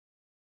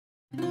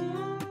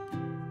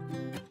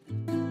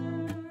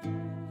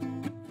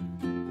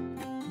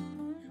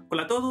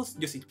Hola a todos,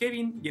 yo soy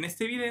Kevin y en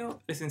este video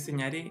les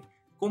enseñaré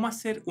cómo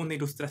hacer una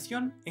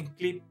ilustración en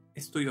Clip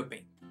Studio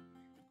Paint.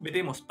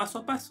 Veremos paso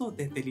a paso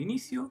desde el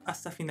inicio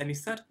hasta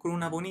finalizar con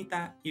una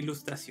bonita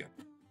ilustración.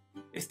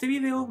 Este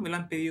video me lo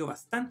han pedido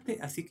bastante,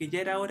 así que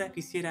ya era hora que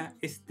hiciera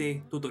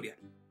este tutorial.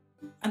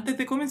 Antes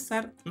de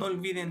comenzar, no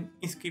olviden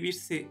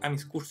inscribirse a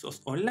mis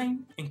cursos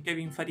online en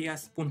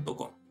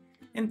kevinfarias.com,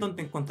 en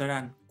donde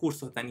encontrarán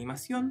cursos de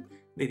animación,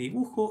 de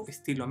dibujo,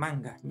 estilo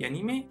manga y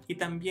anime, y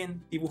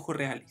también dibujo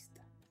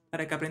realista,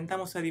 para que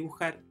aprendamos a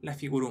dibujar la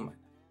figura humana.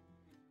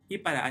 Y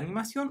para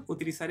animación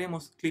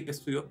utilizaremos Clip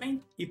Studio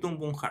Paint y Toon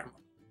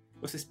Harmony.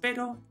 Los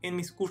espero en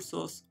mis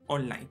cursos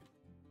online.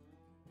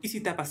 Y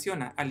si te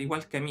apasiona, al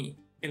igual que a mí,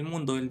 el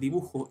mundo del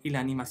dibujo y la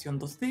animación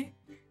 2D,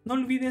 no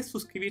olvides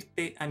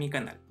suscribirte a mi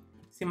canal.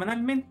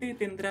 Semanalmente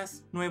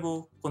tendrás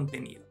nuevo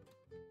contenido.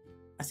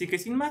 Así que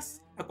sin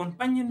más,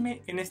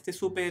 acompáñenme en este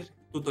super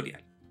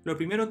tutorial. Lo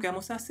primero que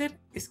vamos a hacer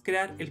es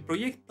crear el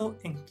proyecto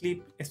en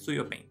Clip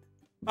Studio Paint.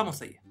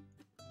 Vamos allá.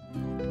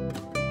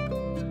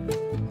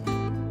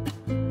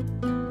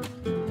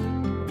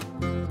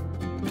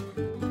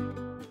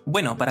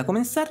 Bueno, para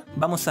comenzar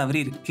vamos a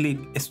abrir Clip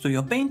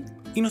Studio Paint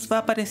y nos va a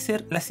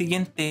aparecer la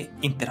siguiente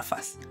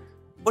interfaz.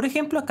 Por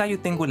ejemplo, acá yo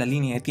tengo la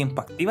línea de tiempo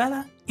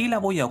activada y la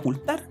voy a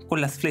ocultar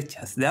con las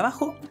flechas de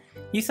abajo,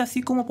 y es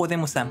así como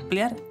podemos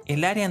ampliar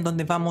el área en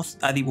donde vamos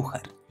a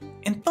dibujar.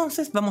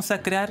 Entonces vamos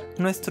a crear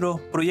nuestro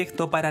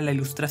proyecto para la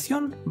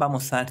ilustración.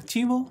 Vamos a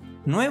Archivo,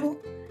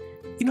 Nuevo,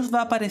 y nos va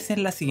a aparecer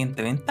la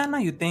siguiente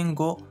ventana. Yo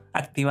tengo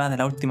activada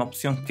la última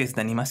opción, que es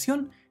de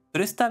animación,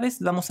 pero esta vez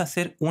vamos a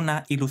hacer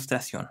una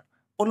ilustración.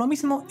 Por lo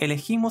mismo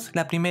elegimos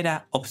la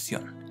primera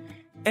opción.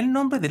 El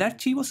nombre del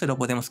archivo se lo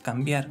podemos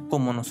cambiar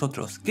como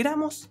nosotros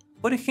queramos.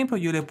 Por ejemplo,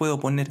 yo le puedo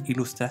poner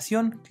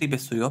ilustración, Clip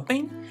Studio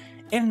Paint,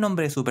 el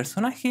nombre de su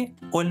personaje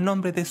o el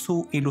nombre de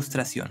su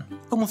ilustración,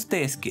 como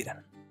ustedes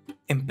quieran.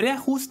 En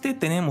preajuste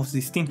tenemos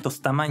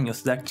distintos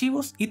tamaños de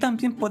archivos y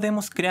también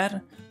podemos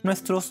crear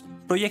nuestros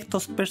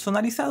proyectos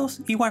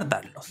personalizados y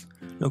guardarlos.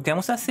 Lo que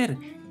vamos a hacer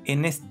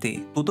en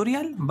este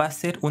tutorial va a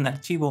ser un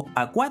archivo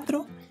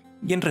A4,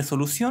 y en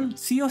resolución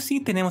sí o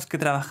sí tenemos que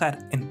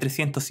trabajar en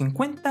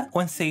 350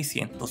 o en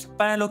 600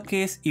 para lo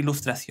que es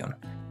ilustración,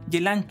 y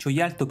el ancho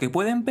y alto que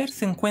pueden ver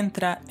se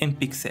encuentra en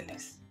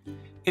píxeles.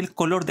 El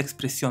color de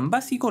expresión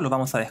básico lo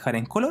vamos a dejar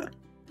en color,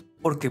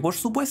 porque por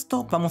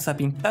supuesto vamos a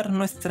pintar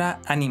nuestra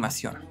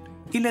animación,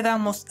 y le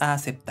damos a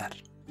aceptar.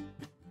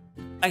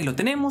 Ahí lo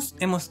tenemos,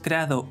 hemos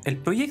creado el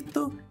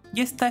proyecto y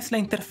esta es la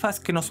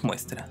interfaz que nos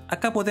muestra.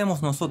 Acá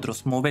podemos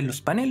nosotros mover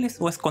los paneles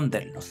o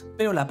esconderlos,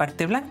 pero la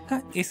parte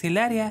blanca es el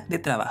área de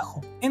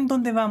trabajo, en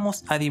donde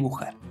vamos a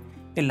dibujar.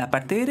 En la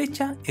parte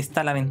derecha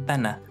está la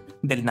ventana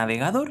del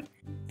navegador,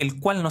 el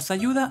cual nos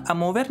ayuda a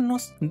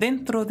movernos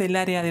dentro del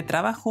área de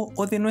trabajo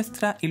o de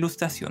nuestra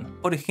ilustración.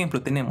 Por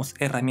ejemplo, tenemos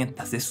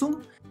herramientas de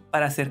zoom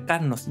para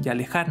acercarnos y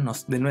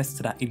alejarnos de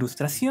nuestra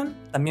ilustración.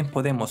 También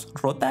podemos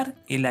rotar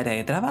el área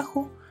de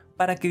trabajo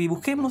para que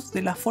dibujemos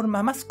de la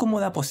forma más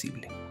cómoda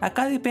posible.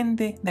 Acá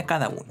depende de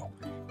cada uno.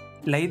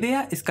 La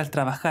idea es que al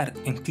trabajar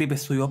en Clip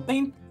Studio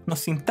Paint nos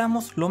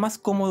sintamos lo más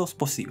cómodos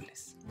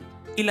posibles.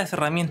 Y las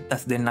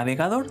herramientas del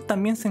navegador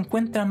también se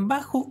encuentran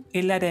bajo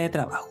el área de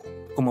trabajo.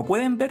 Como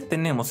pueden ver,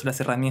 tenemos las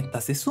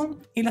herramientas de zoom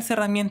y las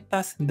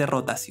herramientas de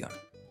rotación.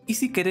 Y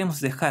si queremos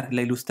dejar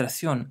la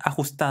ilustración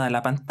ajustada a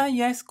la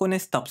pantalla es con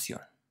esta opción.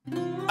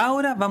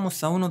 Ahora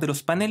vamos a uno de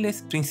los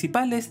paneles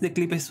principales de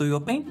Clip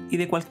Studio Paint y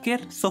de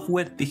cualquier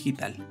software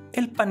digital,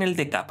 el panel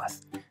de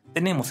capas.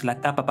 Tenemos la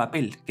capa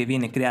papel que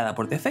viene creada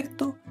por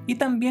defecto y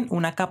también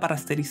una capa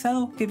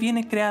rasterizado que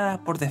viene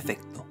creada por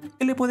defecto,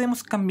 que le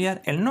podemos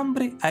cambiar el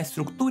nombre a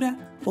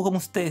estructura o como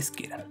ustedes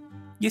quieran.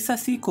 Y es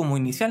así como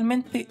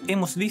inicialmente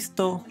hemos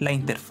visto la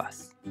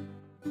interfaz.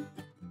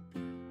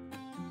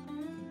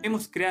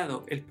 Hemos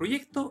creado el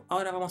proyecto,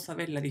 ahora vamos a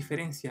ver la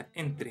diferencia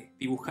entre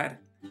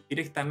dibujar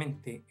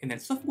directamente en el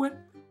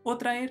software o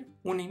traer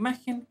una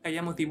imagen que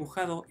hayamos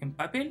dibujado en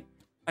papel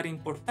para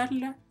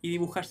importarla y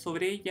dibujar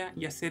sobre ella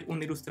y hacer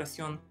una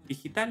ilustración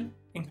digital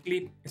en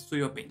Clip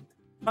Studio Paint.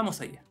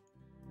 Vamos allá.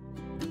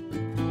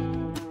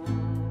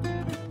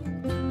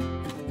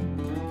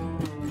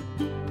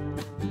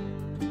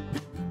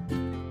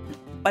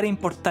 Para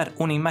importar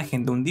una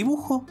imagen de un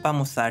dibujo,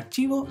 vamos a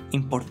Archivo,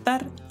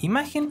 Importar,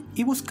 Imagen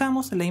y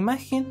buscamos la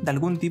imagen de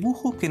algún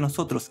dibujo que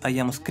nosotros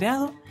hayamos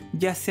creado,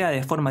 ya sea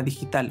de forma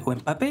digital o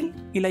en papel,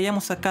 y le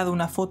hayamos sacado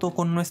una foto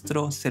con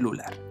nuestro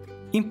celular.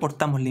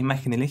 Importamos la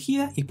imagen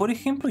elegida y por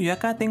ejemplo yo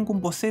acá tengo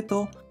un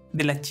boceto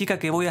de la chica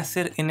que voy a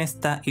hacer en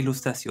esta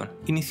ilustración.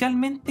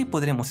 Inicialmente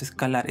podremos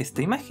escalar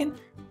esta imagen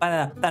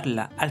para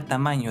adaptarla al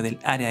tamaño del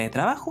área de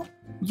trabajo,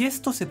 y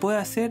esto se puede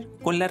hacer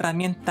con la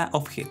herramienta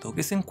objeto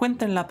que se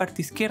encuentra en la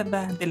parte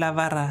izquierda de la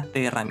barra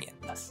de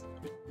herramientas.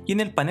 Y en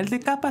el panel de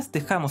capas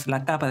dejamos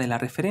la capa de la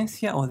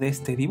referencia o de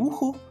este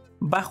dibujo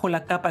bajo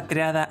la capa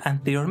creada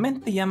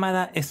anteriormente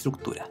llamada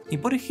estructura. Y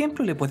por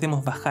ejemplo le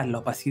podemos bajar la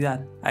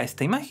opacidad a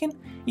esta imagen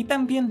y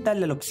también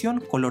darle la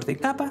opción color de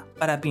capa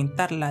para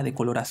pintarla de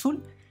color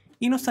azul,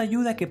 y nos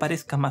ayuda a que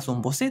parezca más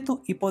un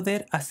boceto y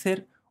poder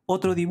hacer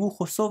otro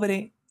dibujo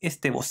sobre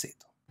este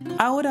boceto.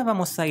 Ahora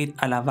vamos a ir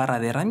a la barra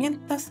de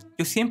herramientas.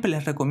 Yo siempre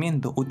les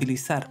recomiendo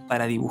utilizar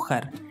para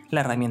dibujar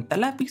la herramienta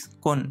lápiz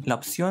con la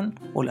opción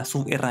o la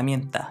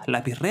subherramienta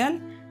lápiz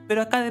real,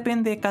 pero acá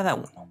depende de cada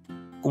uno.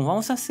 Como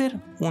vamos a hacer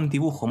un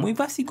dibujo muy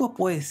básico,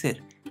 puede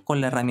ser con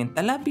la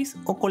herramienta lápiz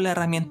o con la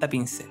herramienta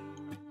pincel.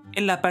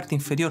 En la parte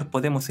inferior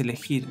podemos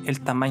elegir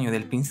el tamaño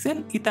del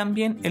pincel y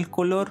también el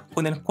color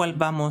con el cual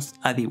vamos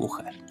a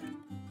dibujar.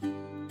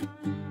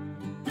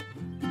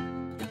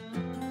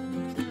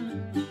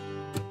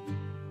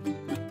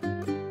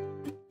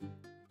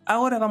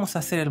 Ahora vamos a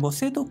hacer el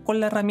boceto con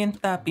la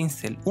herramienta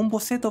pincel, un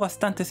boceto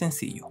bastante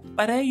sencillo.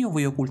 Para ello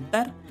voy a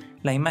ocultar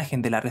la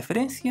imagen de la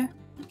referencia,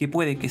 que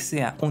puede que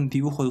sea un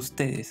dibujo de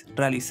ustedes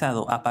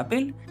realizado a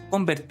papel,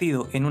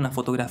 convertido en una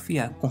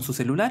fotografía con su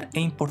celular e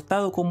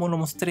importado como lo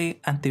mostré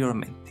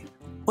anteriormente.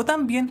 O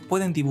también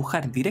pueden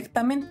dibujar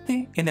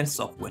directamente en el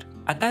software.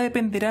 Acá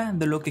dependerá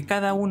de lo que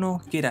cada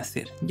uno quiera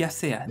hacer, ya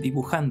sea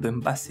dibujando en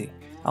base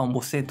a un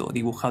boceto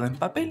dibujado en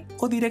papel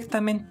o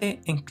directamente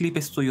en Clip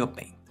Studio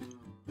Paint.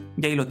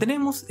 Y ahí lo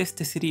tenemos,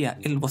 este sería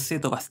el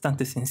boceto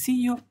bastante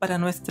sencillo para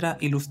nuestra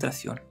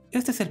ilustración.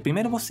 Este es el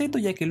primer boceto,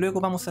 ya que luego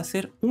vamos a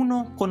hacer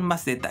uno con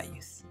más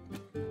detalles.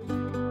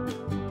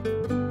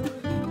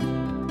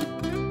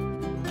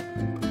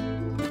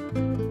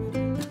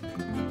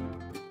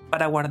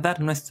 Para guardar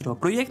nuestro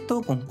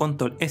proyecto con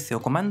control S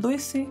o comando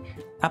S,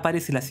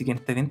 aparece la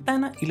siguiente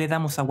ventana y le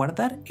damos a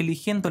guardar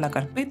eligiendo la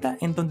carpeta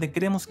en donde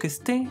queremos que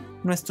esté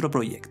nuestro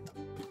proyecto.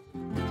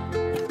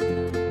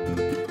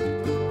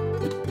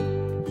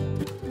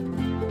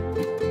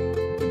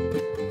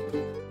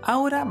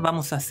 Ahora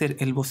vamos a hacer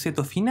el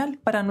boceto final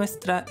para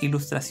nuestra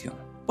ilustración.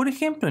 Por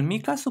ejemplo, en mi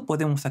caso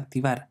podemos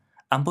activar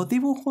ambos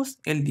dibujos,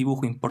 el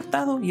dibujo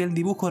importado y el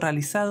dibujo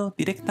realizado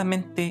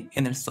directamente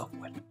en el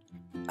software.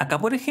 Acá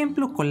por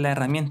ejemplo con la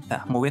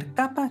herramienta mover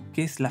capa,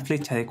 que es la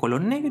flecha de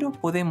color negro,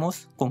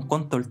 podemos con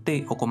control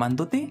T o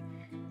comando T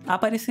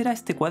aparecerá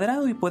este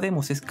cuadrado y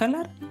podemos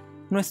escalar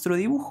nuestro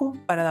dibujo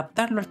para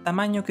adaptarlo al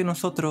tamaño que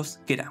nosotros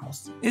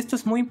queramos. Esto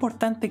es muy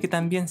importante que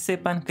también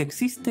sepan que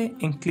existe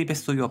en Clip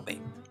Studio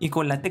Paint. Y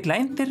con la tecla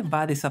Enter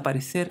va a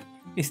desaparecer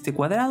este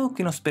cuadrado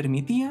que nos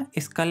permitía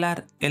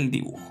escalar el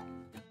dibujo.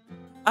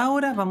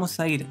 Ahora vamos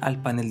a ir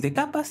al panel de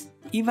capas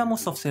y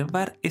vamos a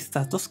observar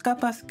estas dos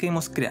capas que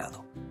hemos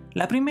creado.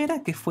 La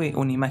primera, que fue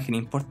una imagen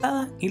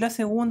importada, y la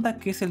segunda,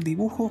 que es el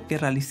dibujo que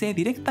realicé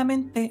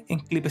directamente en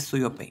Clip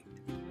Studio Paint.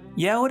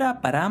 Y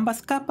ahora para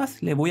ambas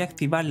capas le voy a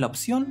activar la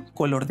opción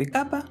color de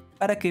capa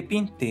para que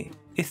pinte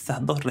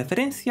estas dos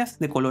referencias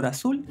de color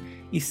azul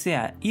y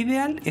sea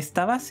ideal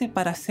esta base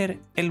para hacer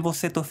el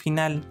boceto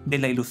final de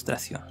la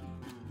ilustración.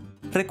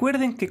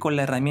 Recuerden que con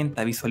la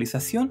herramienta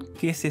visualización,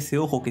 que es ese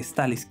ojo que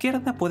está a la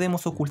izquierda,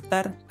 podemos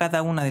ocultar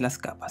cada una de las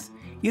capas.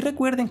 Y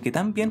recuerden que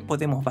también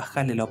podemos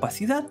bajarle la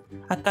opacidad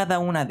a cada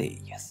una de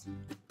ellas,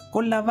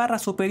 con la barra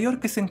superior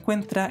que se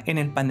encuentra en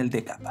el panel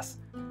de capas.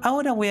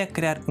 Ahora voy a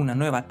crear una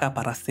nueva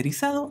capa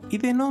rasterizado y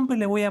de nombre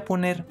le voy a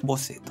poner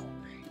boceto.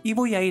 Y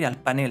voy a ir al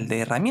panel de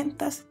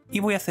herramientas y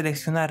voy a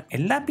seleccionar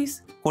el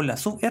lápiz con la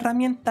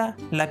subherramienta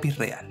lápiz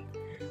real.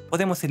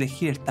 Podemos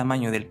elegir el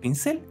tamaño del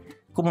pincel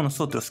como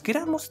nosotros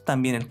queramos,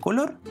 también el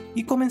color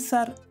y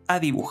comenzar a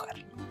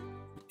dibujar.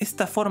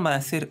 Esta forma de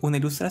hacer una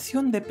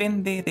ilustración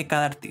depende de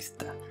cada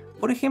artista.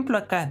 Por ejemplo,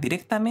 acá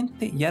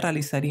directamente ya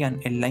realizarían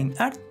el line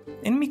art.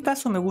 En mi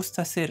caso me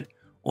gusta hacer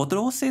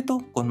otro boceto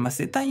con más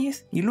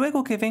detalles y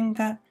luego que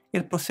venga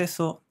el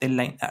proceso del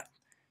line art.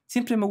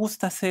 Siempre me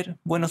gusta hacer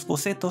buenos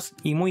bocetos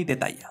y muy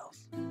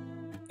detallados.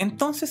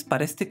 Entonces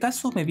para este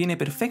caso me viene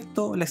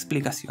perfecto la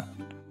explicación.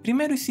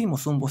 Primero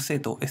hicimos un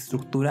boceto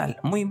estructural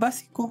muy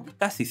básico,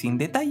 casi sin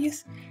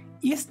detalles,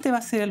 y este va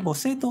a ser el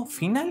boceto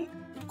final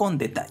con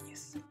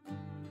detalles.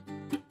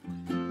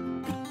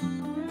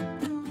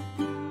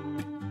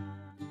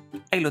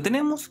 Ahí lo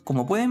tenemos,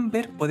 como pueden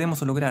ver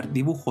podemos lograr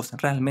dibujos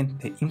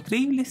realmente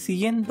increíbles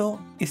siguiendo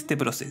este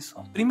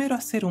proceso. Primero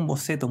hacer un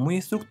boceto muy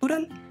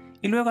estructural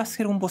y luego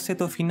hacer un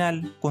boceto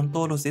final con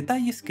todos los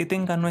detalles que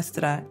tenga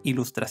nuestra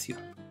ilustración.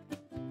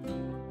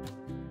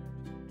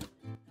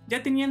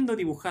 Ya teniendo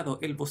dibujado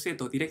el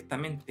boceto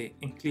directamente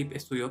en Clip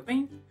Studio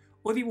Paint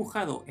o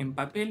dibujado en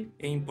papel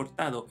e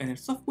importado en el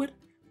software,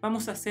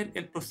 vamos a hacer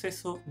el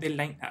proceso del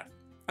line art.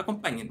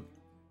 Acompáñenme.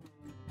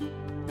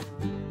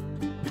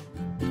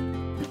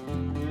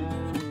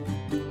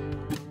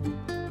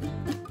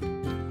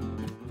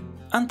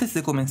 Antes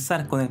de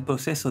comenzar con el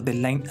proceso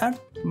del line art,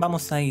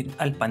 vamos a ir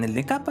al panel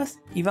de capas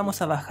y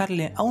vamos a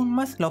bajarle aún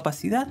más la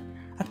opacidad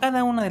a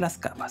cada una de las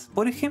capas.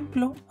 Por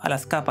ejemplo, a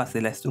las capas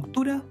de la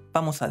estructura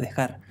vamos a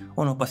dejar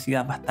una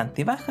opacidad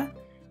bastante baja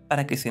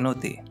para que se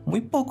note muy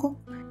poco,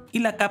 y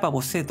la capa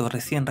boceto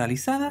recién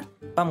realizada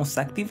vamos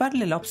a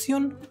activarle la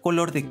opción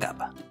color de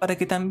capa para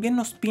que también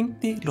nos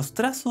pinte los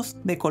trazos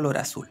de color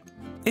azul.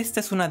 esta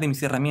es una de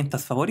mis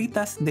herramientas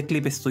favoritas de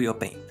Clip Studio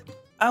Paint.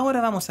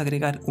 Ahora vamos a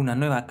agregar una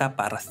nueva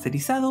capa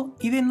rasterizado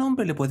y de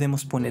nombre le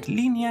podemos poner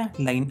línea,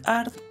 line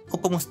art o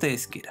como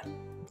ustedes quieran.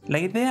 La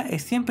idea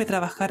es siempre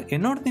trabajar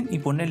en orden y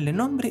ponerle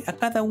nombre a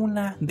cada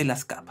una de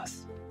las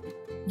capas.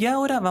 Y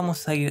ahora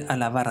vamos a ir a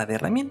la barra de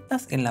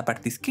herramientas en la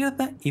parte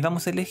izquierda y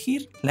vamos a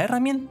elegir la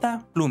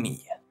herramienta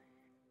plumilla.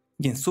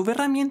 Y en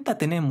subherramienta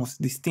tenemos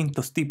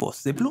distintos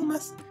tipos de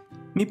plumas.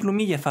 Mi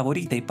plumilla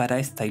favorita y para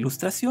esta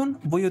ilustración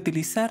voy a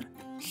utilizar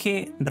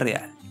G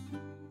Real.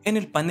 En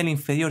el panel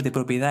inferior de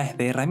propiedades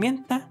de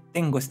herramienta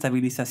tengo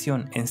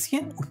estabilización en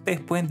 100,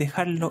 ustedes pueden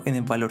dejarlo en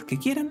el valor que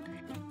quieran.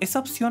 Esa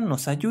opción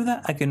nos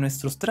ayuda a que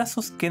nuestros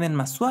trazos queden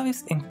más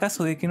suaves en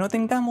caso de que no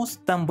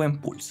tengamos tan buen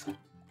pulso.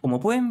 Como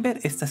pueden ver,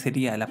 esta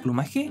sería la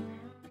pluma G.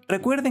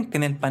 Recuerden que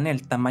en el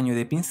panel tamaño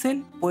de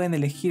pincel pueden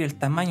elegir el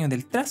tamaño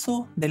del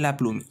trazo de la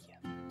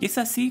plumilla. Y es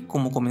así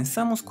como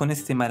comenzamos con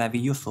este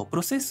maravilloso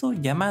proceso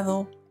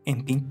llamado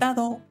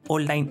entintado o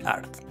line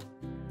art.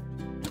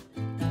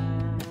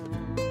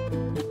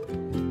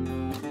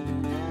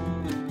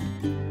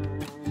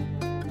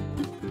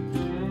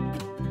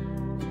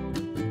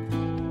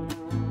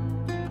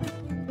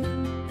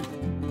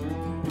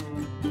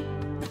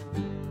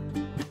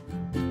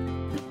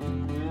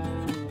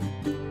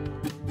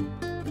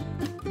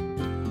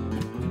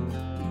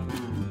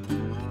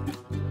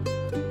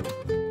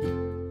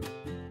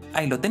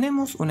 Ahí lo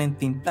tenemos, un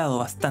entintado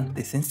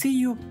bastante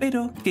sencillo,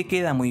 pero que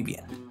queda muy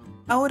bien.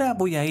 Ahora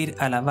voy a ir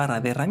a la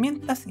barra de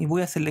herramientas y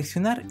voy a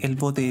seleccionar el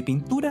bote de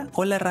pintura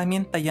o la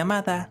herramienta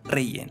llamada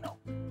relleno.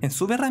 En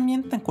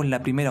subherramienta, con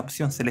la primera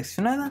opción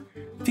seleccionada,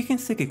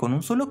 fíjense que con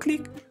un solo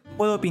clic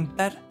puedo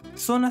pintar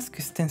zonas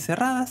que estén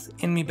cerradas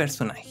en mi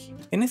personaje.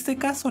 En este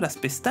caso las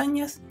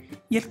pestañas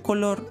y el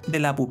color de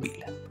la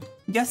pupila.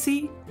 Y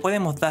así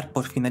podemos dar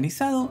por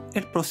finalizado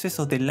el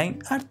proceso del line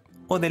art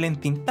o del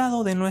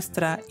entintado de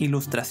nuestra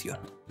ilustración.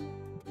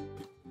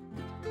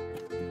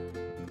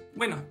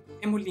 Bueno,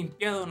 hemos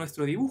limpiado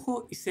nuestro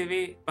dibujo y se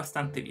ve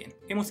bastante bien.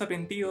 Hemos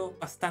aprendido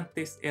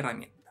bastantes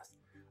herramientas.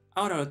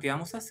 Ahora lo que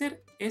vamos a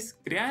hacer es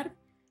crear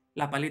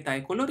la paleta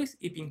de colores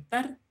y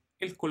pintar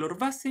el color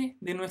base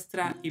de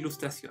nuestra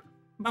ilustración.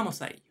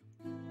 Vamos a ello.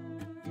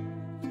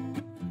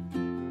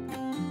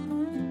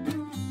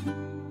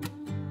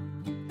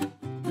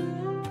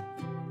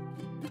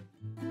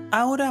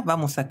 Ahora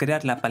vamos a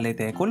crear la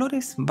paleta de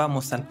colores,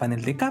 vamos al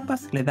panel de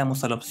capas, le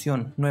damos a la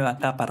opción nueva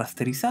capa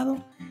rasterizado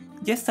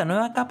y a esta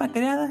nueva capa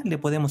creada le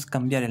podemos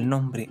cambiar el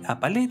nombre a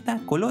paleta,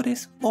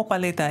 colores o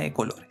paleta de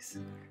colores.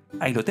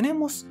 Ahí lo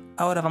tenemos.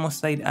 Ahora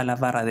vamos a ir a la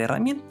barra de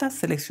herramientas,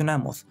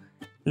 seleccionamos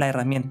la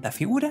herramienta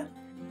figura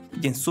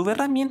y en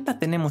subherramienta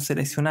tenemos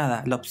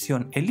seleccionada la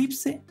opción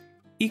elipse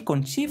y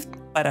con Shift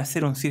para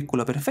hacer un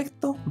círculo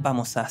perfecto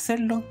vamos a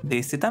hacerlo de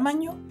ese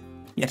tamaño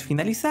y al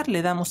finalizar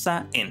le damos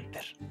a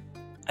Enter.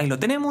 Ahí lo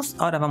tenemos.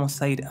 Ahora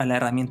vamos a ir a la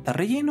herramienta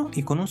relleno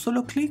y con un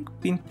solo clic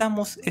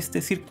pintamos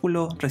este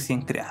círculo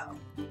recién creado.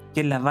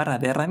 Y en la barra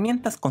de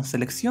herramientas con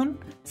selección,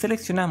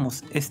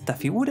 seleccionamos esta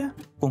figura,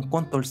 con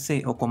control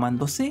C o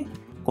comando C,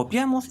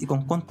 copiamos y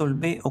con control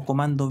V o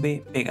comando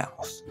V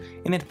pegamos.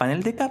 En el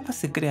panel de capas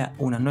se crea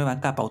una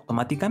nueva capa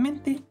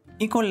automáticamente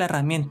y con la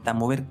herramienta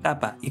mover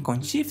capa y con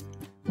Shift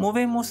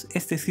movemos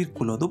este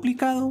círculo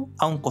duplicado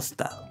a un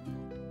costado.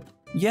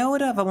 Y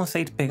ahora vamos a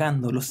ir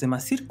pegando los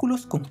demás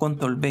círculos con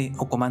control V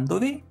o comando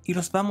V y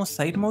los vamos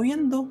a ir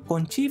moviendo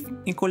con Shift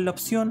y con la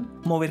opción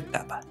mover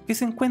capa que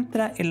se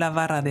encuentra en la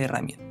barra de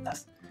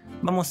herramientas.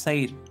 Vamos a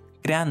ir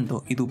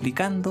creando y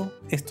duplicando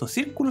estos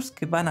círculos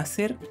que van a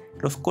ser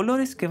los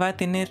colores que va a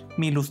tener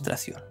mi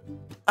ilustración.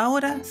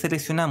 Ahora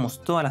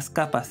seleccionamos todas las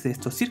capas de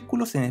estos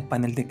círculos en el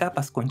panel de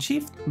capas con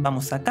Shift,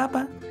 vamos a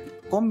capa,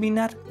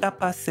 combinar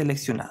capas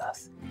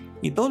seleccionadas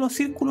y todos los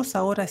círculos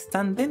ahora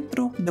están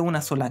dentro de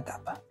una sola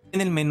capa. En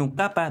el menú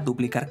capa,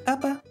 duplicar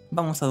capa,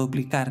 vamos a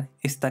duplicar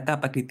esta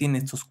capa que tiene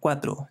estos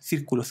 4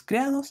 círculos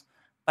creados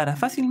para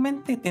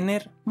fácilmente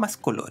tener más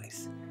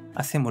colores.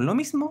 Hacemos lo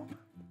mismo,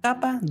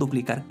 capa,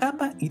 duplicar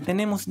capa y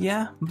tenemos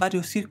ya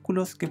varios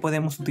círculos que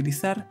podemos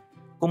utilizar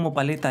como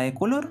paleta de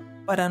color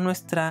para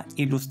nuestra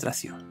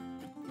ilustración.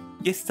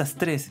 Y estas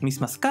 3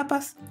 mismas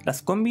capas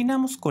las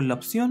combinamos con la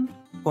opción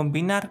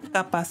combinar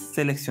capas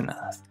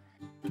seleccionadas,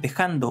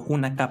 dejando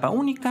una capa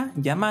única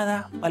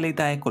llamada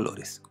paleta de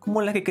colores,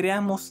 como la que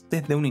creamos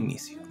desde un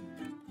inicio.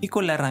 Y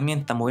con la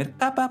herramienta mover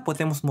capa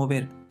podemos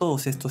mover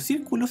todos estos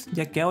círculos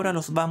ya que ahora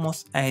los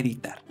vamos a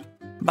editar.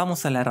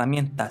 Vamos a la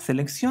herramienta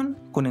selección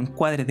con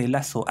encuadre de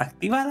lazo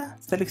activada,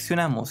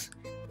 seleccionamos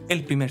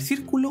el primer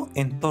círculo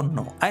en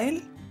torno a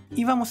él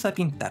y vamos a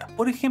pintar.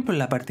 Por ejemplo, en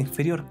la parte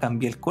inferior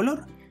cambié el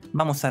color,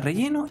 vamos a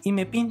relleno y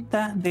me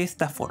pinta de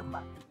esta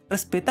forma,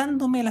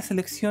 respetándome la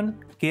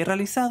selección que he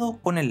realizado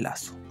con el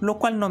lazo, lo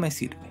cual no me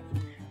sirve.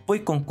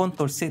 Voy con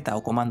control Z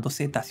o comando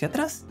Z hacia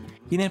atrás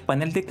y en el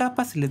panel de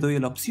capas le doy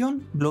la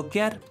opción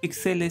bloquear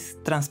píxeles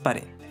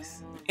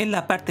transparentes. En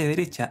la parte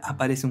derecha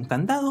aparece un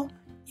candado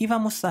y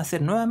vamos a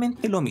hacer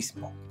nuevamente lo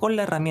mismo. Con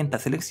la herramienta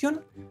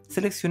selección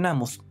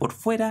seleccionamos por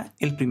fuera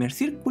el primer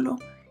círculo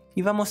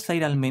y vamos a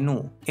ir al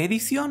menú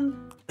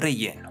edición,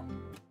 relleno.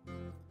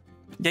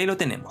 Y ahí lo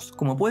tenemos.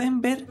 Como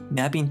pueden ver,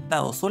 me ha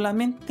pintado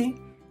solamente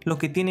lo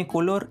que tiene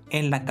color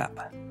en la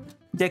capa,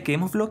 ya que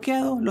hemos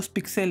bloqueado los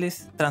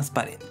píxeles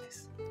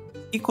transparentes.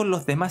 Y con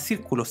los demás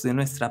círculos de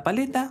nuestra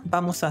paleta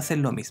vamos a hacer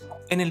lo mismo.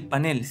 En el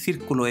panel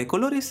círculo de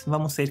colores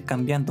vamos a ir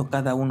cambiando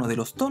cada uno de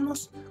los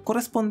tonos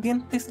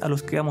correspondientes a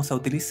los que vamos a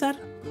utilizar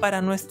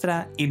para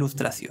nuestra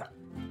ilustración.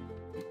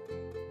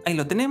 Ahí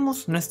lo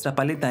tenemos, nuestra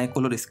paleta de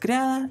colores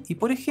creada, y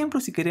por ejemplo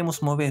si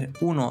queremos mover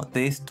uno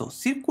de estos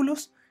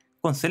círculos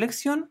con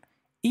selección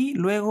y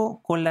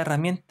luego con la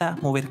herramienta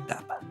mover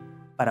capa,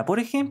 para por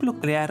ejemplo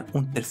crear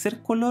un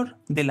tercer color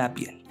de la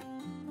piel.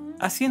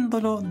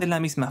 Haciéndolo de la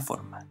misma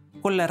forma,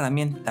 con la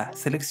herramienta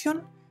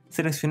selección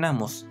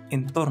seleccionamos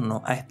en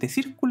torno a este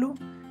círculo,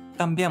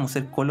 cambiamos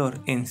el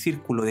color en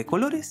círculo de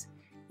colores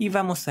y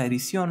vamos a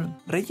edición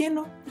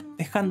relleno,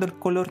 dejando el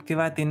color que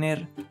va a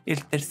tener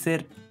el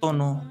tercer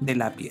tono de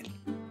la piel.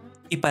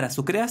 Y para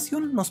su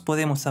creación nos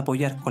podemos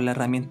apoyar con la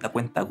herramienta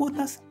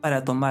cuentagotas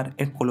para tomar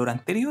el color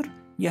anterior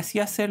y así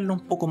hacerlo un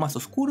poco más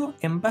oscuro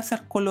en base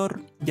al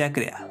color ya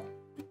creado.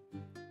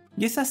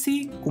 Y es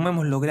así como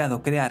hemos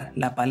logrado crear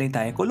la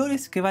paleta de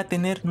colores que va a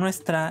tener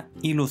nuestra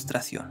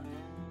ilustración.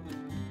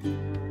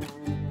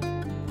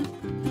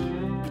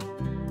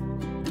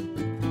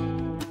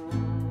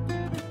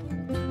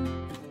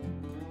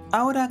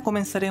 Ahora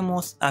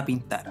comenzaremos a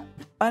pintar.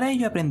 Para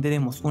ello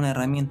aprenderemos una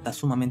herramienta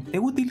sumamente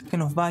útil que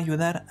nos va a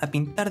ayudar a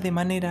pintar de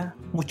manera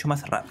mucho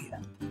más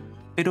rápida.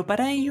 Pero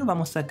para ello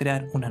vamos a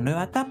crear una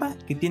nueva capa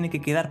que tiene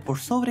que quedar por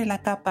sobre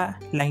la capa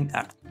Line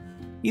Art.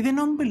 Y de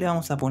nombre le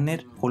vamos a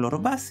poner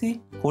color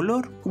base,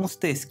 color, como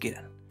ustedes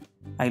quieran.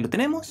 Ahí lo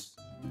tenemos.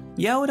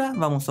 Y ahora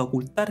vamos a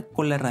ocultar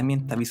con la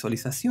herramienta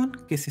visualización,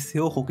 que es ese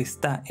ojo que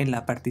está en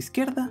la parte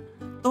izquierda,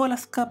 todas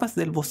las capas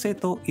del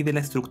boceto y de la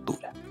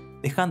estructura,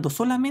 dejando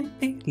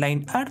solamente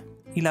Line Art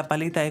y la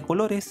paleta de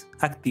colores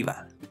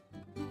activada.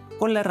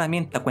 Con la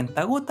herramienta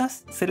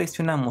cuentagotas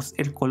seleccionamos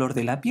el color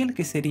de la piel,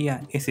 que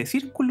sería ese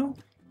círculo,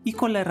 y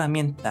con la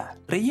herramienta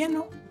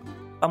relleno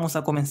vamos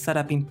a comenzar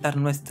a pintar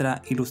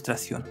nuestra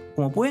ilustración.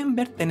 Como pueden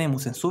ver,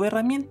 tenemos en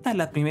subherramienta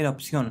la primera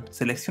opción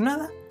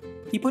seleccionada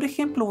y por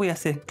ejemplo voy a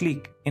hacer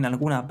clic en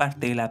alguna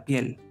parte de la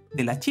piel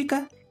de la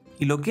chica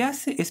y lo que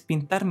hace es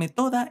pintarme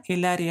toda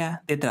el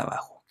área de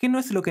trabajo, que no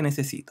es lo que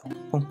necesito.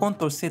 Con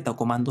control Z o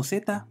comando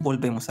Z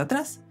volvemos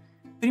atrás.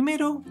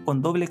 Primero,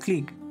 con doble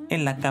clic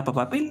en la capa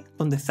papel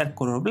donde está el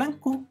color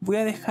blanco, voy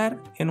a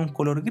dejar en un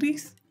color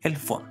gris el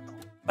fondo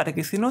para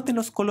que se noten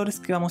los colores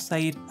que vamos a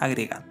ir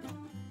agregando.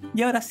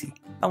 Y ahora sí,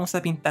 vamos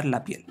a pintar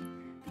la piel.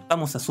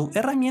 Vamos a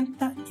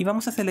subherramienta y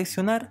vamos a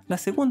seleccionar la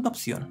segunda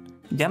opción,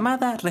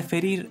 llamada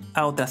referir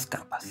a otras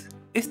capas.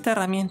 Esta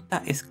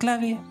herramienta es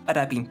clave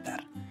para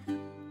pintar.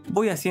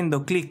 Voy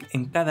haciendo clic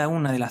en cada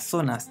una de las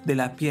zonas de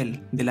la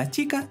piel de la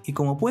chica y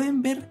como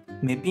pueden ver,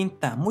 me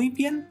pinta muy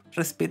bien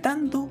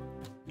respetando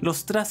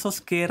los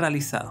trazos que he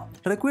realizado.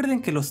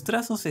 Recuerden que los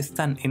trazos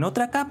están en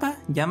otra capa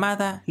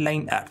llamada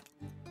Line Art.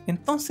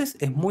 Entonces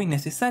es muy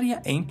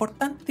necesaria e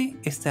importante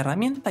esta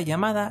herramienta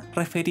llamada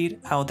referir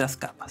a otras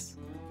capas.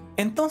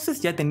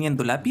 Entonces ya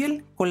teniendo la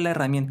piel, con la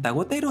herramienta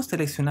gotero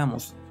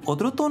seleccionamos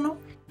otro tono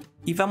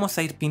y vamos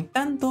a ir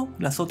pintando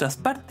las otras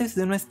partes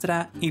de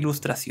nuestra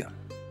ilustración.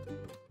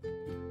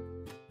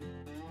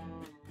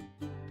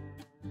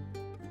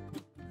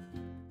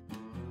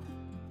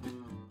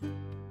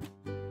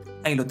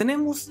 Ahí lo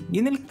tenemos, y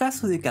en el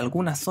caso de que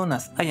algunas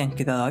zonas hayan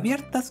quedado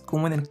abiertas,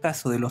 como en el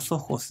caso de los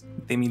ojos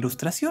de mi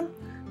ilustración,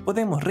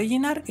 podemos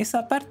rellenar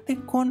esa parte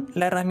con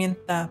la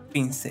herramienta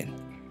pincel.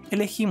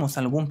 Elegimos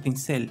algún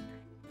pincel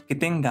que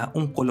tenga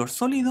un color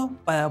sólido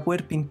para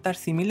poder pintar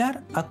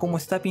similar a como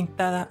está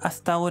pintada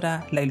hasta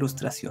ahora la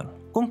ilustración,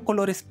 con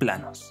colores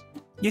planos.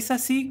 Y es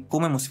así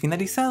como hemos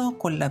finalizado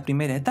con la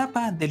primera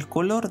etapa del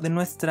color de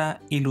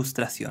nuestra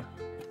ilustración.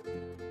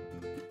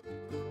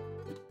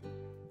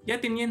 Ya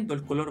teniendo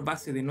el color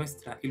base de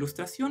nuestra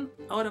ilustración,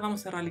 ahora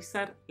vamos a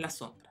realizar la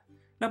sombra.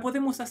 La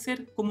podemos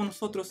hacer como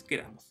nosotros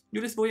queramos.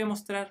 Yo les voy a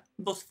mostrar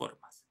dos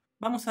formas.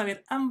 Vamos a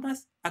ver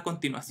ambas a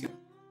continuación.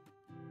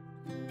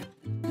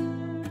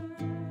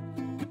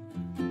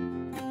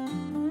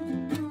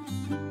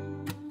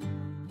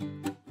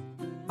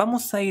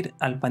 Vamos a ir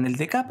al panel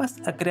de capas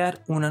a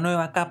crear una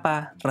nueva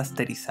capa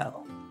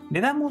rasterizado.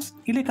 Le damos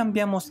y le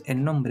cambiamos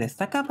el nombre de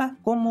esta capa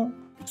como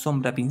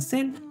sombra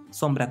pincel,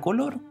 sombra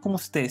color, como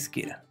ustedes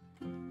quieran.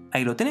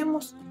 Ahí lo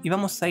tenemos y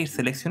vamos a ir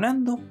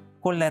seleccionando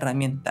con la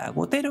herramienta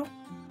gotero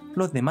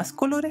los demás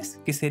colores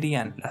que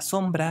serían la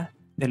sombra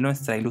de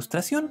nuestra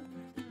ilustración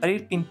para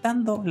ir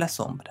pintando la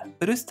sombra,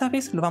 pero esta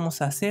vez lo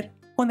vamos a hacer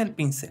con el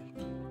pincel.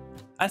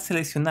 Al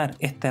seleccionar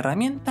esta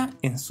herramienta,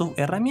 en su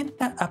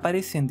herramienta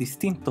aparecen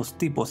distintos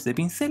tipos de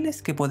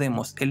pinceles que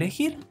podemos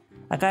elegir.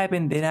 Acá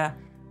dependerá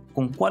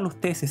con cuál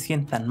ustedes se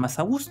sientan más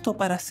a gusto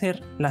para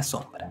hacer la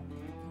sombra.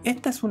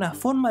 Esta es una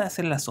forma de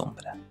hacer la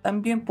sombra.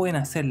 También pueden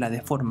hacerla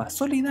de forma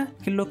sólida,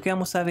 que es lo que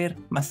vamos a ver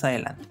más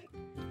adelante.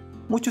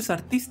 Muchos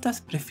artistas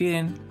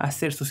prefieren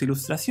hacer sus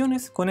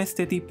ilustraciones con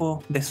este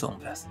tipo de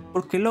sombras,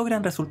 porque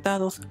logran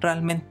resultados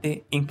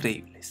realmente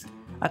increíbles.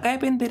 Acá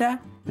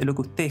dependerá de lo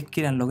que ustedes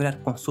quieran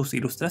lograr con sus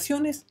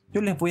ilustraciones.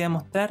 Yo les voy a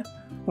mostrar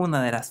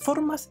una de las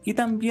formas y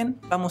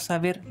también vamos a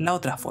ver la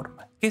otra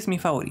forma, que es mi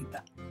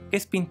favorita, que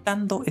es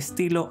pintando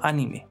estilo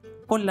anime,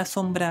 con la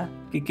sombra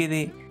que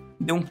quede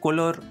de un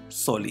color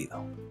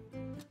sólido.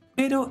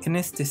 Pero en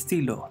este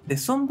estilo de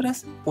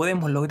sombras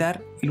podemos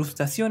lograr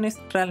ilustraciones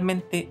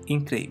realmente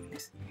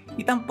increíbles.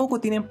 Y tampoco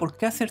tienen por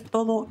qué hacer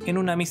todo en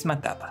una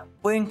misma capa.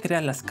 Pueden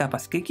crear las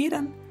capas que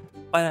quieran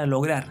para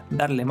lograr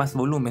darle más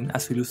volumen a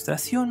su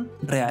ilustración,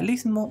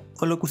 realismo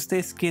o lo que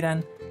ustedes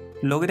quieran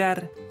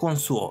lograr con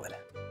su obra.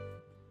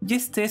 Y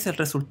este es el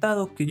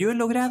resultado que yo he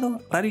logrado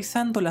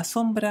realizando la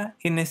sombra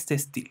en este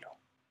estilo.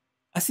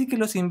 Así que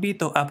los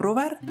invito a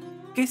probar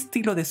qué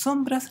estilo de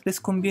sombras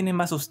les conviene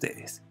más a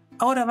ustedes.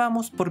 Ahora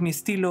vamos por mi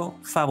estilo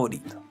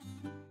favorito.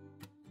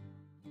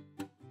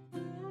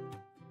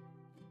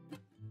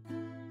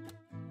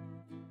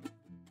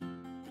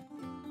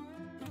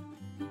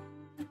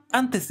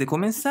 Antes de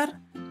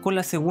comenzar, con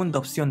la segunda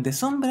opción de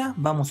sombra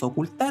vamos a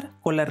ocultar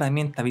con la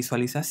herramienta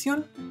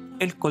visualización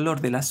el color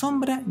de la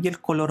sombra y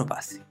el color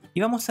base.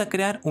 Y vamos a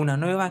crear una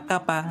nueva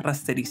capa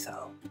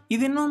rasterizado. Y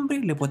de nombre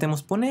le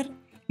podemos poner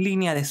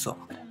línea de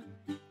sombra.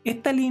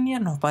 Esta línea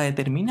nos va a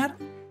determinar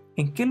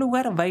en qué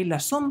lugar va a ir la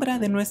sombra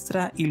de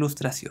nuestra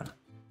ilustración.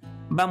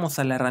 Vamos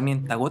a la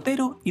herramienta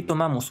gotero y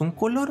tomamos un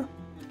color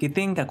que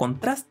tenga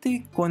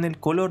contraste con el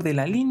color de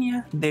la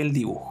línea del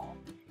dibujo.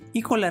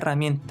 Y con la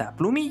herramienta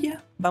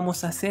plumilla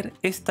vamos a hacer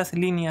estas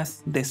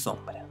líneas de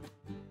sombra.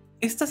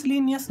 Estas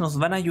líneas nos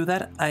van a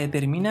ayudar a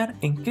determinar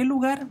en qué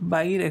lugar va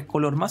a ir el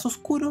color más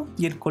oscuro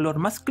y el color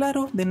más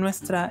claro de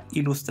nuestra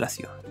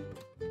ilustración.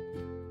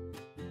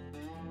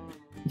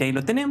 Y ahí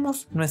lo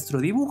tenemos,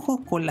 nuestro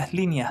dibujo con las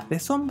líneas de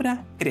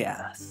sombra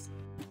creadas.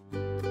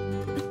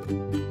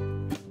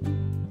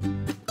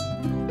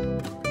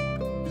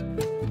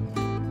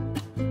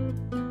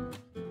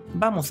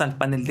 Vamos al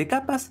panel de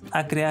capas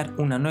a crear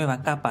una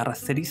nueva capa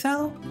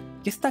rasterizado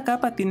y esta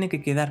capa tiene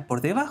que quedar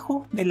por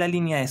debajo de la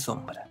línea de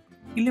sombra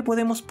y le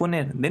podemos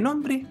poner de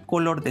nombre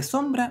color de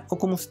sombra o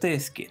como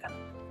ustedes quieran.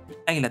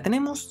 Ahí la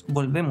tenemos,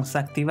 volvemos a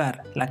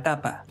activar la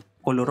capa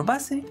color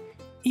base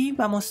y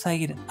vamos a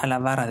ir a la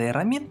barra de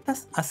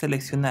herramientas a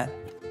seleccionar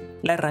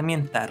la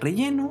herramienta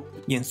relleno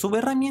y en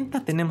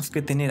subherramienta tenemos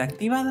que tener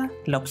activada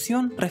la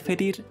opción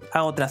referir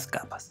a otras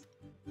capas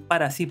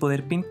para así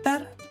poder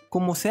pintar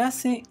como se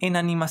hace en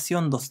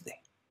animación 2D.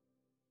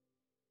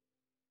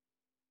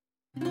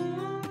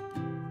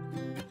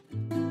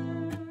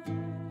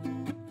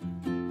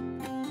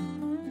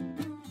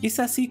 Y es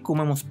así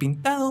como hemos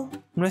pintado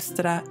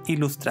nuestra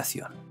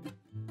ilustración.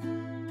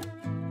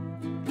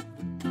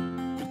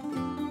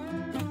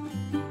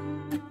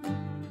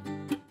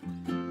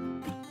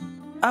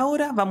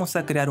 Ahora vamos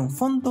a crear un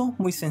fondo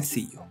muy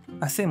sencillo.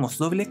 Hacemos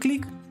doble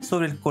clic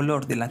sobre el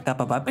color de la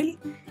capa papel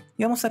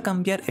y vamos a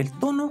cambiar el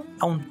tono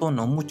a un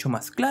tono mucho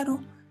más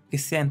claro, que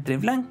sea entre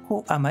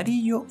blanco,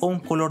 amarillo o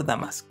un color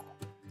damasco.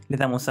 Le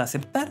damos a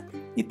aceptar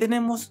y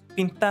tenemos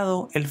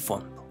pintado el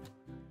fondo.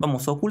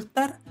 Vamos a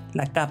ocultar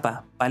la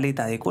capa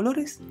paleta de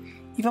colores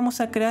y vamos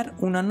a crear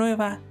una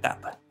nueva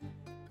capa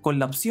con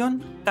la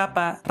opción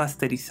capa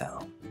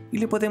rasterizado y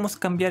le podemos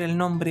cambiar el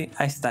nombre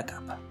a esta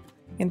capa,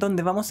 en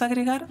donde vamos a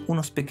agregar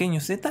unos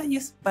pequeños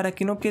detalles para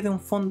que no quede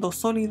un fondo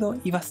sólido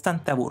y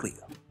bastante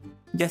aburrido.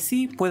 Y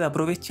así puedo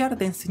aprovechar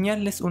de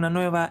enseñarles una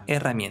nueva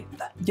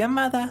herramienta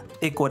llamada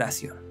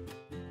decoración.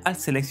 Al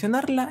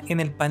seleccionarla en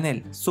el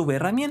panel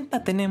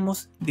subherramienta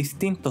tenemos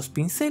distintos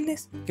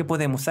pinceles que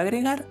podemos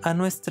agregar a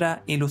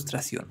nuestra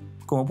ilustración.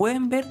 Como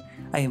pueden ver,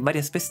 hay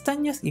varias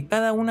pestañas y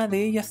cada una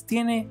de ellas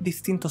tiene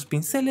distintos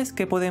pinceles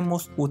que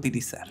podemos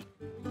utilizar.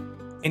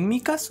 En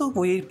mi caso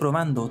voy a ir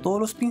probando todos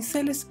los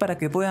pinceles para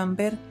que puedan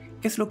ver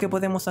qué es lo que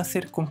podemos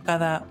hacer con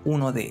cada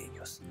uno de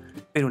ellos.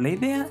 Pero la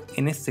idea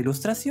en esta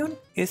ilustración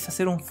es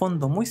hacer un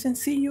fondo muy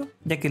sencillo,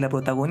 ya que la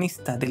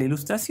protagonista de la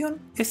ilustración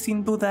es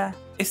sin duda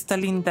esta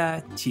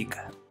linda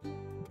chica.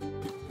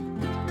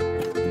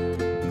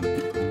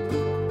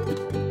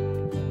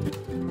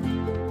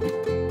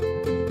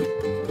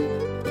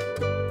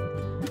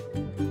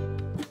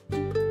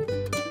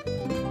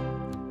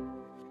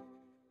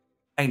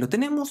 Ahí lo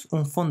tenemos,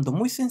 un fondo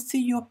muy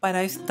sencillo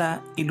para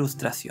esta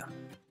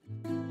ilustración.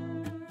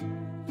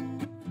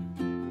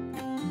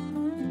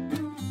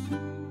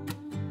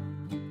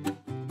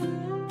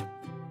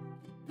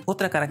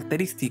 Otra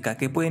característica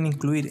que pueden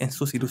incluir en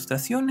sus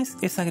ilustraciones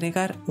es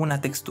agregar una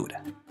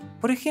textura.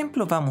 Por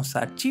ejemplo, vamos a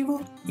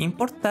Archivo,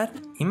 Importar,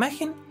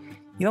 Imagen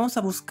y vamos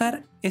a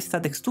buscar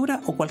esta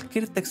textura o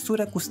cualquier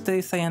textura que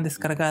ustedes hayan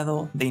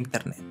descargado de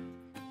internet.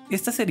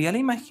 Esta sería la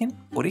imagen,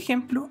 por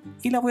ejemplo,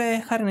 y la voy a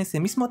dejar en ese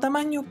mismo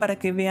tamaño para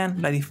que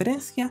vean la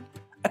diferencia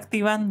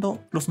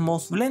activando los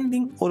modos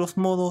blending o los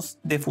modos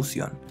de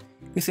fusión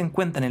que se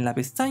encuentran en la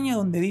pestaña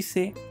donde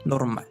dice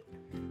normal.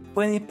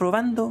 Pueden ir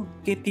probando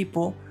qué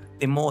tipo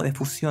de modo de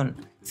fusión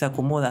se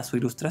acomoda a su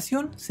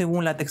ilustración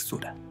según la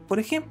textura. Por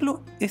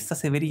ejemplo, esta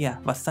se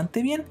vería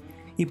bastante bien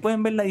y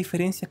pueden ver la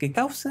diferencia que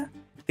causa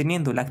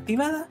teniéndola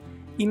activada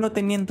y no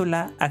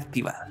teniéndola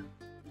activada.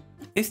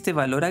 Este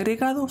valor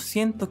agregado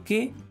siento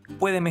que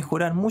puede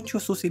mejorar mucho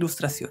sus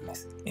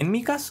ilustraciones. En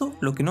mi caso,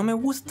 lo que no me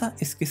gusta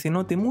es que se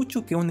note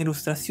mucho que una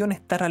ilustración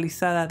está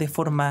realizada de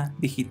forma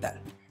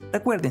digital.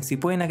 Recuerden, si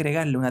pueden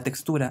agregarle una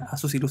textura a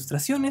sus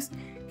ilustraciones,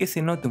 que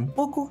se note un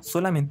poco,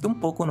 solamente un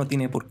poco, no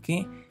tiene por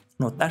qué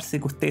notarse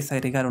que ustedes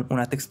agregaron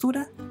una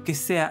textura, que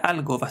sea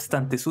algo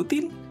bastante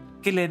sutil,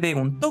 que le dé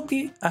un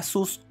toque a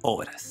sus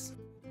obras.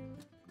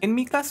 En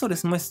mi caso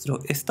les muestro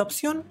esta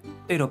opción,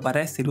 pero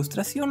para esta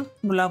ilustración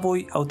no la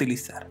voy a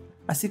utilizar.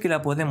 Así que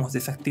la podemos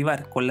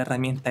desactivar con la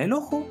herramienta del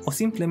ojo o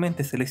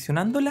simplemente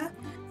seleccionándola,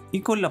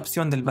 y con la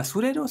opción del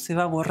basurero se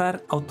va a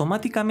borrar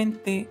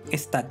automáticamente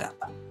esta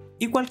capa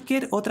y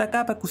cualquier otra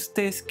capa que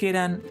ustedes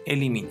quieran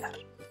eliminar.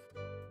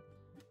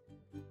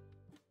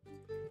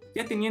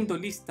 Ya teniendo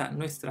lista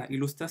nuestra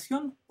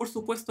ilustración, por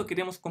supuesto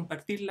queremos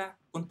compartirla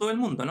con todo el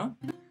mundo, ¿no?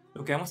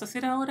 Lo que vamos a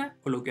hacer ahora,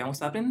 o lo que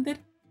vamos a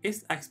aprender,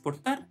 es a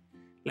exportar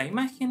la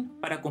imagen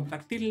para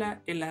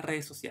compartirla en las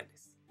redes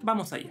sociales.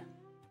 Vamos allá.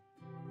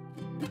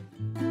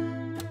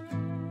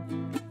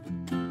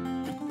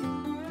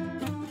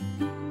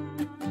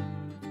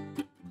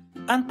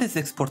 Antes de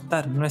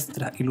exportar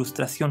nuestra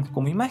ilustración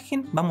como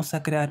imagen, vamos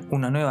a crear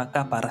una nueva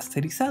capa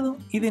rasterizado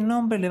y de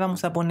nombre le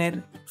vamos a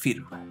poner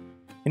firma.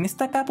 En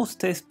esta capa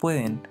ustedes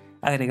pueden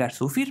agregar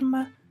su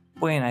firma,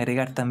 pueden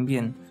agregar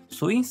también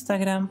su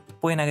Instagram,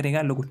 pueden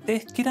agregar lo que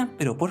ustedes quieran,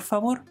 pero por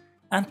favor,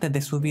 antes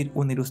de subir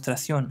una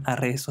ilustración a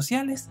redes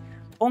sociales,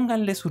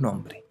 pónganle su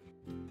nombre.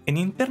 En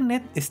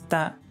internet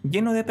está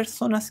lleno de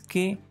personas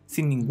que,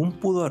 sin ningún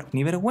pudor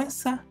ni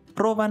vergüenza,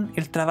 roban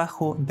el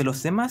trabajo de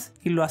los demás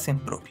y lo hacen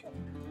propio.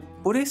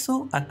 Por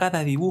eso, a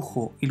cada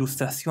dibujo,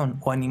 ilustración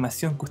o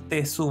animación que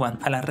ustedes suban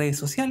a las redes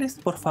sociales,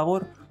 por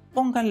favor,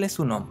 pónganle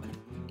su nombre.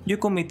 Yo he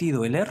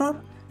cometido el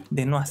error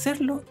de no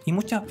hacerlo y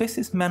muchas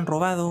veces me han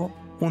robado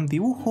un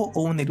dibujo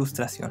o una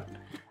ilustración.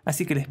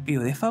 Así que les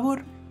pido de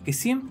favor que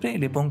siempre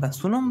le pongan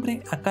su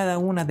nombre a cada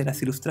una de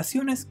las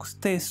ilustraciones que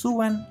ustedes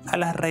suban a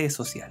las redes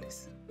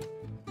sociales.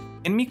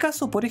 En mi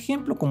caso, por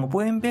ejemplo, como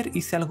pueden ver,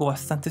 hice algo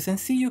bastante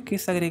sencillo, que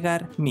es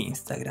agregar mi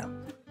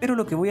Instagram. Pero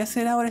lo que voy a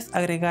hacer ahora es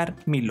agregar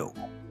mi logo.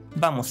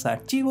 Vamos a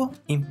Archivo,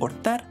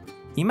 Importar,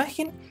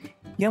 Imagen,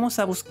 y vamos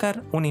a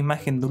buscar una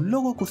imagen de un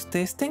logo que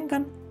ustedes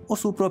tengan o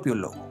su propio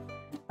logo.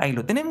 Ahí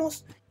lo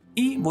tenemos,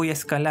 y voy a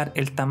escalar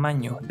el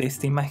tamaño de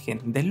esta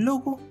imagen del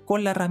logo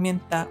con la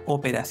herramienta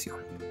Operación.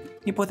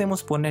 Y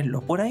podemos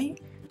ponerlo por ahí,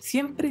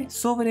 siempre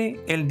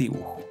sobre el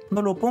dibujo.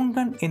 No lo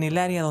pongan en el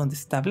área donde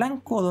está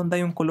blanco o donde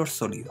hay un color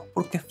sólido,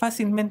 porque es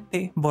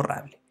fácilmente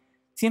borrable.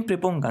 Siempre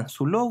pongan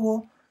su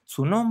logo,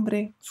 su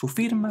nombre, su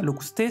firma, lo que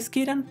ustedes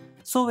quieran,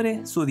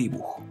 sobre su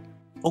dibujo.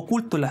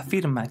 Oculto la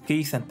firma que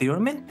hice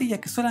anteriormente,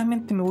 ya que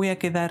solamente me voy a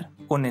quedar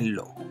con el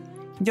logo.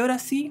 Y ahora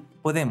sí,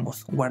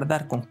 podemos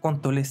guardar con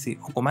Control S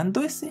o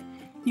Comando S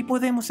y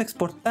podemos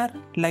exportar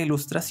la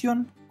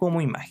ilustración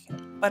como imagen,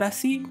 para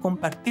así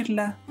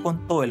compartirla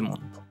con todo el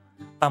mundo.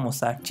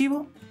 Vamos a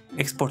Archivo,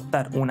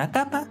 Exportar una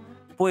capa,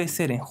 puede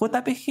ser en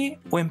JPG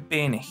o en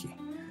PNG.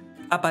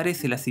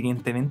 Aparece la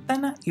siguiente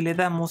ventana y le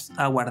damos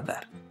a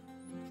guardar.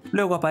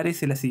 Luego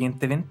aparece la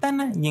siguiente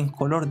ventana y en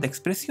color de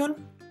expresión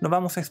lo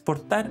vamos a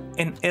exportar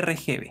en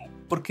RGB,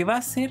 porque va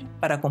a ser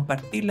para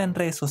compartirla en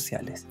redes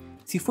sociales.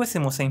 Si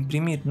fuésemos a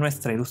imprimir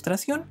nuestra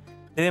ilustración,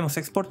 debemos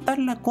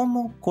exportarla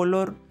como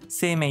color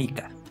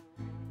CMYK.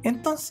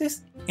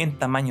 Entonces, en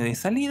tamaño de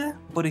salida,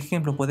 por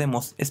ejemplo,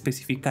 podemos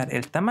especificar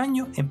el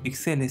tamaño. En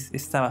píxeles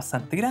está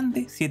bastante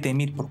grande,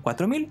 7000 x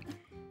 4000,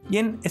 y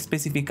en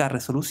especificar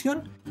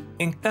resolución,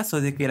 en caso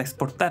de que la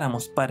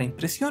exportáramos para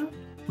impresión,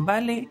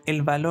 vale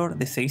el valor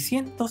de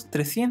 600,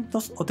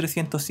 300 o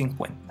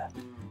 350.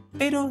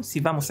 Pero si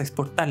vamos a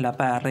exportarla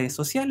para redes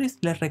sociales,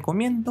 les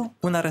recomiendo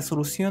una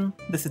resolución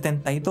de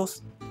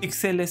 72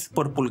 píxeles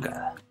por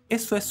pulgada.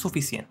 Eso es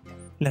suficiente.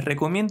 Les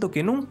recomiendo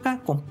que nunca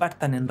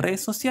compartan en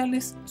redes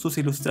sociales sus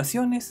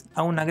ilustraciones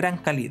a una gran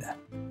calidad,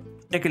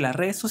 ya que las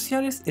redes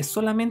sociales es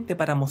solamente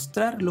para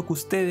mostrar lo que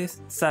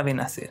ustedes saben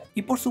hacer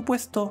y por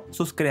supuesto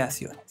sus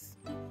creaciones.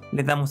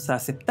 Le damos a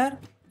aceptar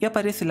y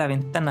aparece la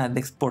ventana de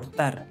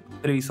exportar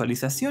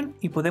previsualización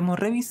y podemos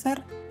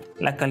revisar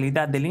la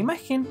calidad de la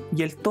imagen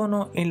y el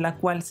tono en la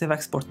cual se va a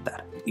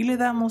exportar, y le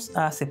damos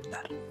a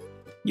aceptar.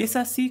 Y es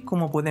así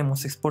como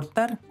podemos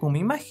exportar como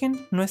imagen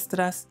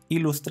nuestras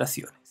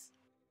ilustraciones.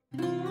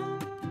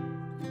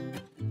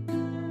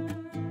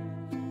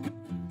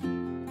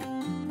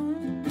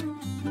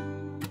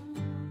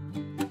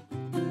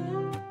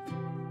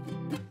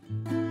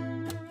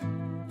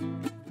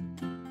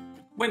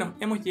 Bueno,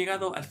 hemos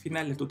llegado al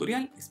final del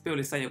tutorial, espero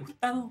les haya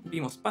gustado.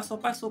 Vimos paso a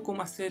paso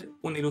cómo hacer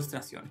una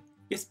ilustración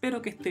y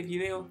espero que este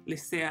video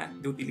les sea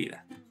de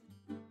utilidad.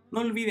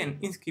 No olviden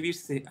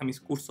inscribirse a mis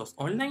cursos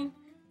online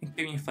en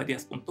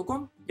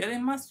kevinfarias.com y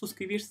además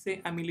suscribirse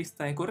a mi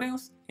lista de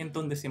correos, en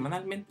donde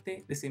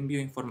semanalmente les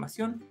envío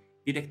información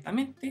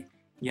directamente,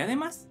 y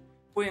además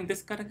pueden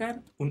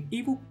descargar un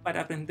ebook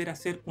para aprender a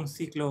hacer un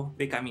ciclo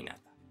de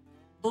caminata.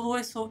 Todo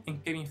eso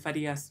en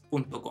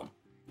kevinfarias.com.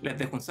 Les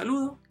dejo un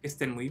saludo, que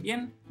estén muy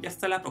bien y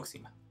hasta la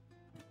próxima.